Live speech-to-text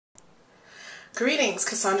Greetings,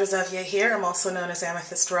 Cassandra Xavier here. I'm also known as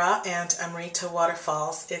Amethyst Ra, and I'm Rita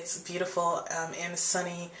Waterfalls. It's beautiful and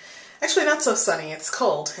sunny. Actually, not so sunny. It's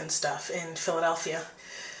cold and stuff in Philadelphia.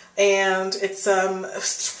 And it's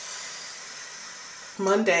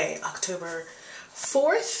Monday, October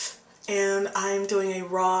 4th, and I'm doing a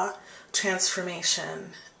raw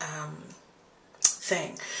transformation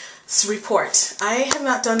thing. Report. I have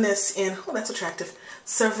not done this in, oh, that's attractive,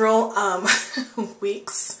 several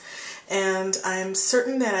weeks. And I'm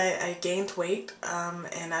certain that I gained weight,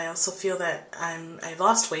 and I also feel that I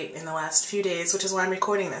lost weight in the last few days, which is why I'm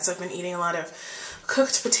recording this. I've been eating a lot of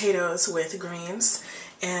cooked potatoes with greens,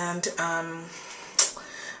 and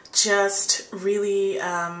just really,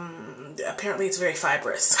 apparently it's very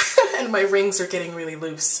fibrous, and my rings are getting really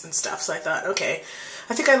loose and stuff, so I thought, okay,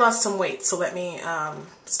 I think I lost some weight, so let me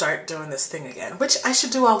start doing this thing again, which I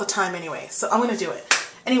should do all the time anyway, so I'm going to do it.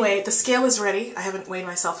 Anyway, the scale is ready. I haven't weighed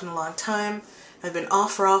myself in a long time. I've been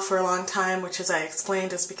off for a long time, which, as I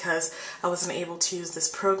explained, is because I wasn't able to use this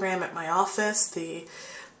program at my office. The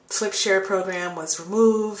FlipShare program was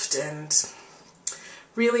removed, and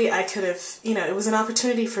really I could have, it was an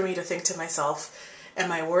opportunity for me to think to myself,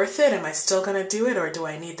 am I worth it? Am I still going to do it, or do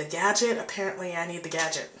I need the gadget? Apparently I need the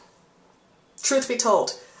gadget. Truth be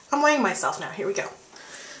told, I'm weighing myself now. Here we go.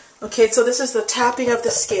 Okay, so this is the tapping of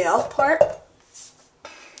the scale part.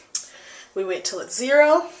 We wait till it's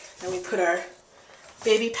 0, and we put our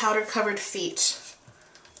baby powder covered feet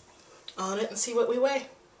on it and see what we weigh.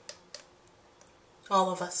 All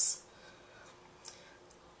of us.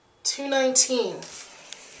 219.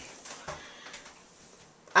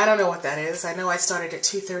 I don't know what that is. I know I started at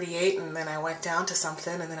 238 and then I went down to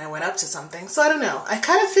something and then I went up to something. So I don't know. I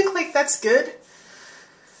kind of think like that's good.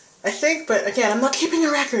 I think, but again, I'm not keeping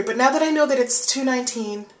a record. But now that I know that it's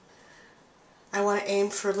 219, I want to aim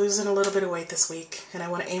for losing a little bit of weight this week, and I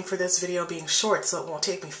want to aim for this video being short so it won't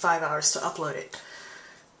take me 5 hours to upload it.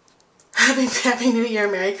 Happy New Year,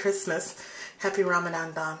 Merry Christmas, Happy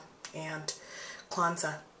Ramadan, and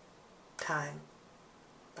Kwanzaa time.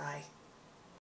 Bye.